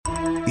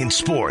In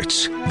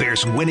sports,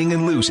 there's winning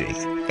and losing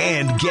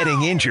and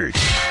getting injured.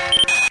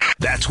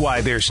 That's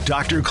why there's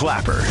Dr.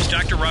 Clapper.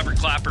 Dr. Robert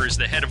Clapper is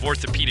the head of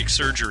orthopedic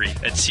surgery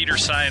at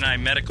Cedars-Sinai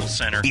Medical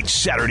Center. Each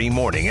Saturday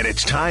morning, and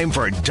it's time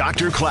for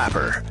Dr.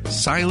 Clapper.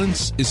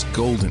 Silence is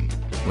golden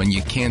when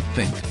you can't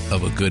think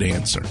of a good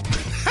answer.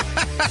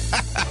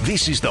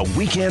 This is the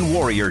Weekend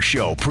Warrior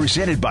Show,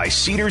 presented by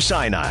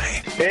Cedars-Sinai.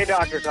 Hey,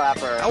 Dr.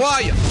 Clapper. How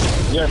are you?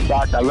 Yes,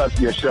 Doc, I love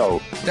your show.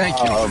 Thank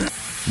you.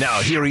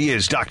 Now, here he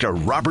is, Dr.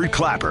 Robert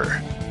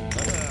Clapper.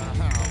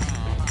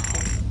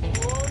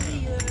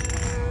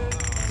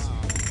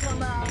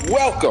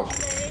 Welcome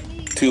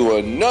to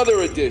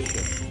another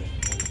edition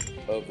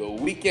of the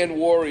Weekend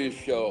Warriors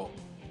Show.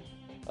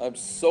 I'm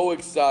so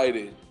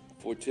excited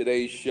for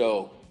today's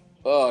show.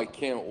 Oh, I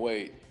can't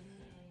wait.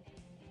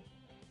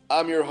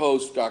 I'm your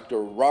host,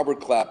 Dr. Robert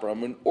Clapper.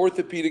 I'm an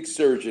orthopedic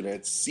surgeon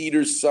at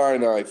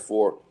Cedars-Sinai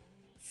for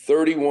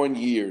 31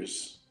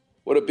 years.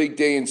 What a big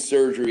day in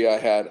surgery I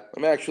had.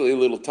 I'm actually a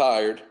little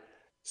tired.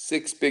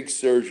 6 big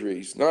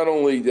surgeries. Not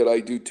only did I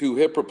do 2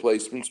 hip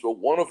replacements, but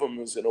one of them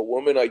was in a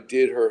woman I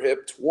did her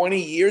hip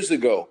 20 years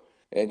ago.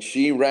 And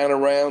she ran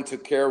around,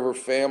 took care of her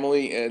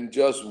family, and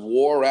just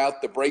wore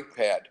out the brake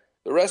pad.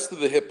 The rest of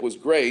the hip was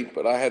great,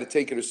 but I had to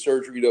take her to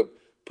surgery to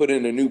put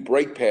in a new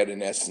brake pad,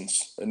 in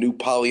essence, a new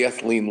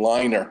polyethylene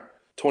liner.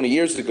 20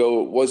 years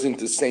ago, it wasn't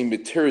the same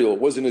material.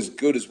 It wasn't as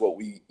good as what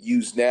we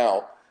use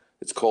now.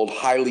 It's called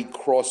highly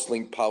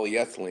cross-linked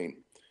polyethylene.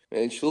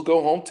 And she'll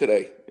go home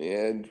today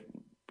and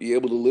be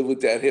able to live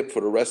with that hip for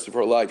the rest of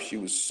her life. She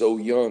was so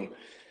young.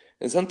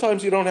 And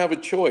sometimes you don't have a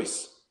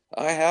choice.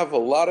 I have a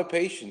lot of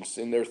patients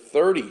in their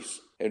 30s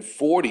and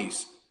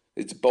 40s.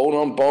 It's bone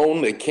on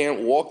bone. They can't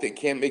walk. They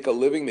can't make a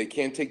living. They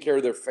can't take care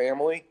of their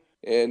family.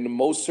 And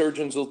most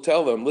surgeons will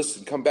tell them,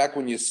 listen, come back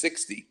when you're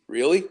 60.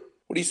 Really?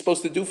 What are you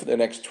supposed to do for the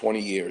next 20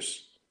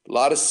 years? A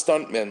lot of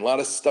stunt men, a lot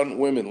of stunt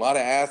women, a lot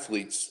of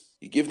athletes.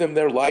 You give them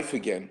their life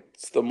again.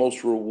 It's the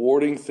most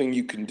rewarding thing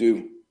you can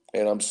do.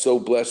 And I'm so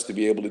blessed to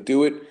be able to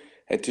do it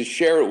and to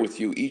share it with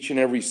you each and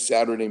every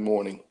Saturday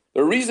morning.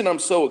 The reason I'm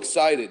so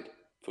excited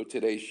for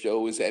today's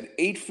show is at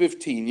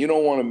 8:15, you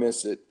don't want to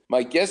miss it.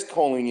 My guest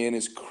calling in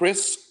is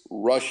Chris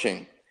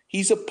Rushing.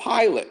 He's a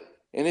pilot,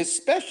 and his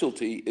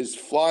specialty is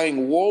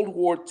flying World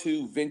War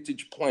II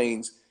vintage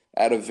planes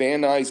out of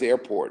Van Nuys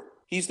Airport.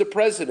 He's the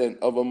president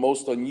of a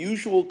most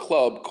unusual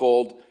club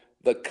called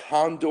the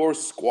Condor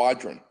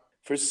Squadron.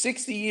 For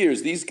 60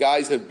 years, these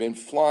guys have been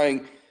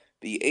flying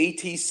the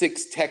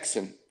AT-6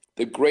 Texan,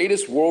 the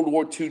greatest World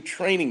War II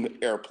training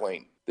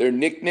airplane. Their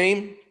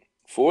nickname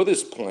for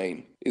this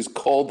plane is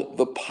called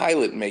the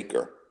Pilot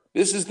Maker.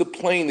 This is the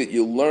plane that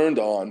you learned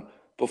on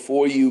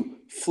before you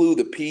flew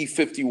the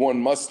P-51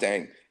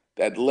 Mustang,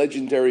 that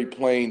legendary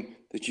plane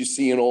that you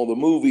see in all the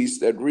movies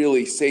that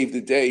really saved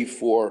the day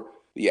for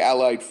the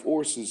Allied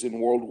forces in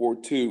World War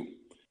II.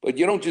 But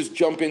you don't just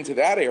jump into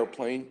that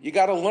airplane. You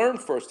got to learn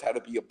first how to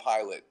be a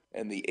pilot.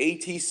 And the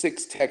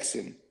AT-6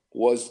 Texan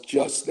was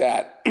just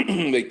that.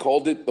 They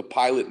called it the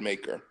Pilot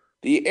Maker.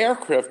 The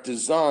aircraft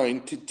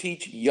designed to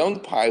teach young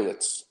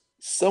pilots,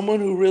 someone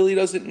who really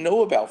doesn't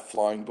know about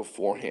flying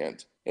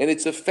beforehand. And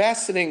it's a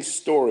fascinating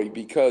story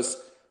because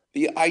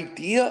the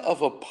idea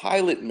of a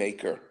pilot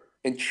maker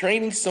and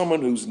training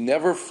someone who's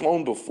never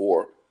flown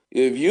before,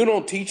 if you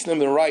don't teach them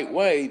the right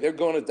way, they're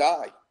going to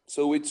die.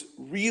 So it's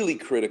really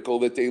critical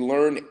that they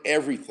learn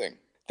everything.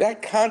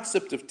 That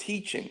concept of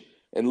teaching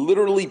and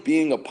literally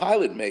being a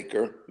pilot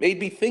maker made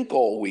me think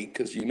all week,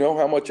 because you know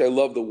how much I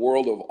love the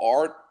world of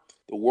art,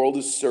 the world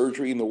of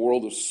surgery, and the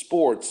world of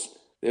sports.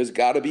 There's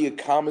got to be a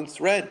common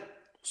thread.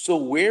 So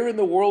where in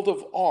the world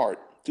of art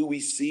do we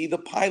see the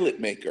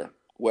pilot maker?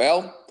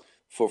 Well,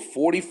 for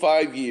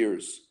 45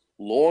 years,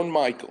 Lorne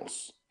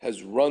Michaels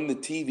has run the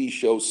TV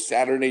show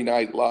Saturday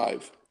Night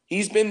Live.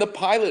 He's been the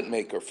pilot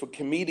maker for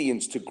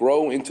comedians to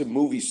grow into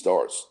movie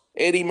stars.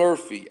 Eddie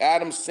Murphy,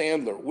 Adam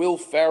Sandler, Will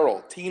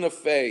Ferrell, Tina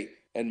Fey,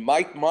 and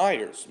Mike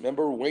Myers.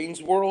 Remember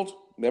Wayne's World?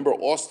 Remember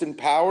Austin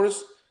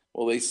Powers?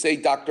 Well, they say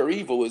Dr.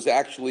 Evil is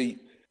actually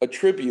a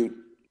tribute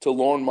to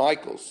Lorne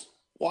Michaels.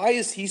 Why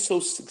is he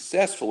so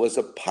successful as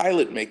a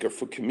pilot maker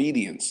for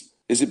comedians?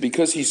 Is it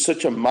because he's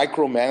such a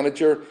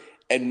micromanager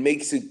and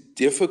makes it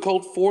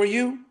difficult for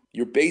you?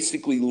 You're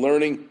basically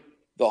learning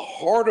the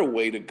harder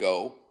way to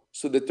go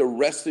so that the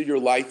rest of your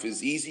life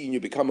is easy and you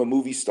become a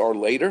movie star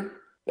later?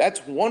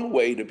 That's one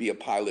way to be a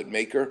pilot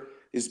maker,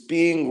 is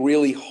being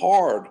really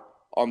hard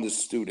on the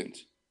student.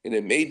 And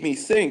it made me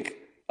think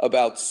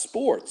about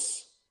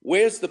sports.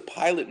 Where's the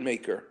pilot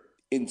maker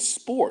in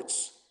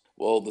sports?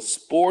 Well, the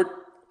sport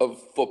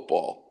of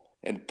football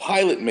and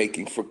pilot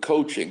making for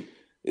coaching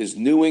is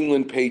New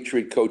England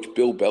Patriot coach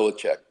Bill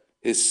Belichick.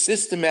 His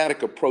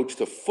systematic approach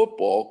to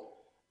football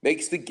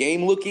makes the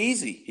game look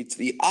easy. It's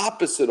the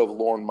opposite of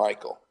Lorne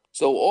Michael.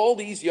 So all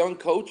these young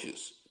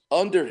coaches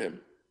under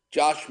him,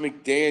 Josh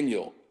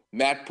McDaniel,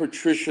 Matt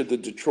Patricia, the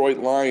Detroit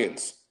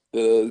Lions,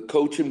 the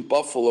coach in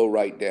Buffalo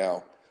right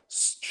now,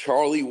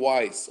 Charlie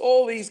Weiss,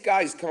 all these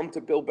guys come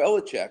to Bill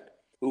Belichick,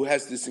 who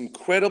has this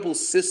incredible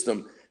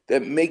system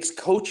that makes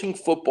coaching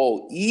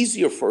football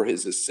easier for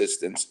his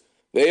assistants,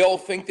 they all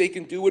think they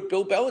can do what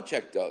Bill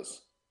Belichick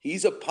does.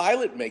 He's a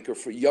pilot maker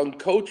for young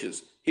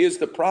coaches. Here's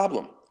the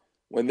problem.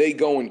 When they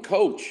go and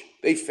coach,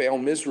 they fail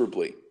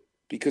miserably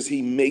because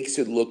he makes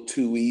it look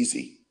too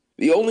easy.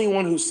 The only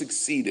one who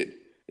succeeded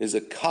is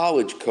a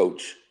college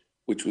coach,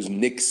 which was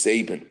Nick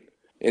Saban.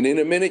 And in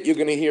a minute, you're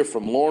going to hear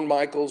from Lorne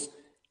Michaels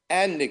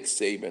and Nick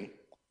Saban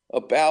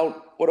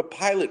about what a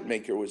pilot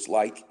maker was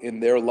like in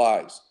their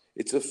lives.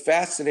 It's a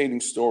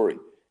fascinating story.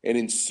 And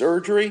in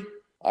surgery,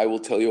 I will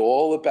tell you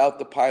all about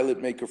the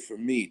pilot maker for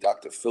me,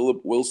 Dr.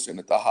 Philip Wilson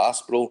at the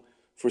Hospital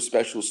for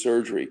Special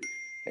Surgery,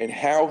 and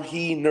how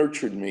he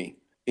nurtured me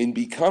in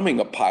becoming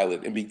a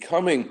pilot and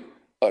becoming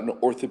an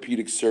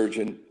orthopedic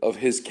surgeon of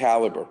his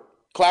caliber.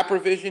 Clapper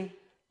vision?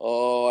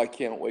 Oh, I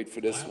can't wait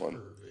for this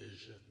one.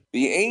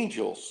 The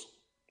Angels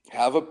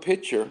have a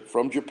pitcher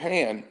from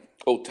Japan,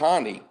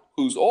 Otani,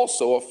 who's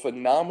also a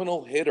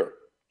phenomenal hitter.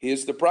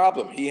 Here's the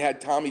problem. He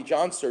had Tommy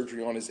John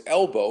surgery on his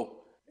elbow,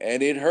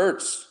 and it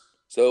hurts.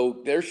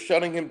 So they're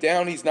shutting him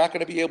down. He's not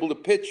going to be able to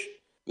pitch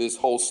this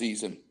whole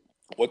season,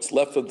 what's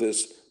left of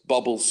this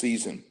bubble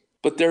season.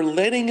 But they're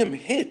letting him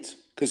hit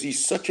because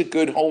he's such a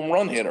good home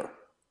run hitter.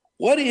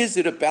 What is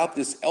it about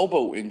this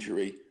elbow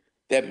injury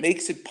that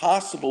makes it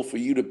possible for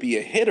you to be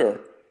a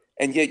hitter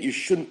and yet you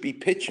shouldn't be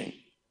pitching?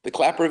 The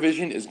Clapper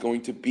Vision is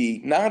going to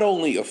be not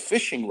only a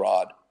fishing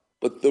rod,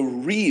 but the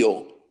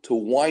reel to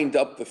wind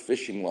up the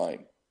fishing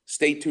line.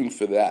 Stay tuned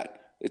for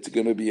that. It's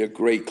going to be a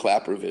great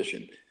Clapper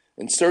Vision.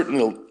 And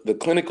certainly the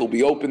clinic will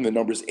be open. The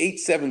number is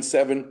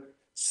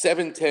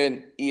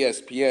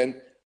 877-710-ESPN.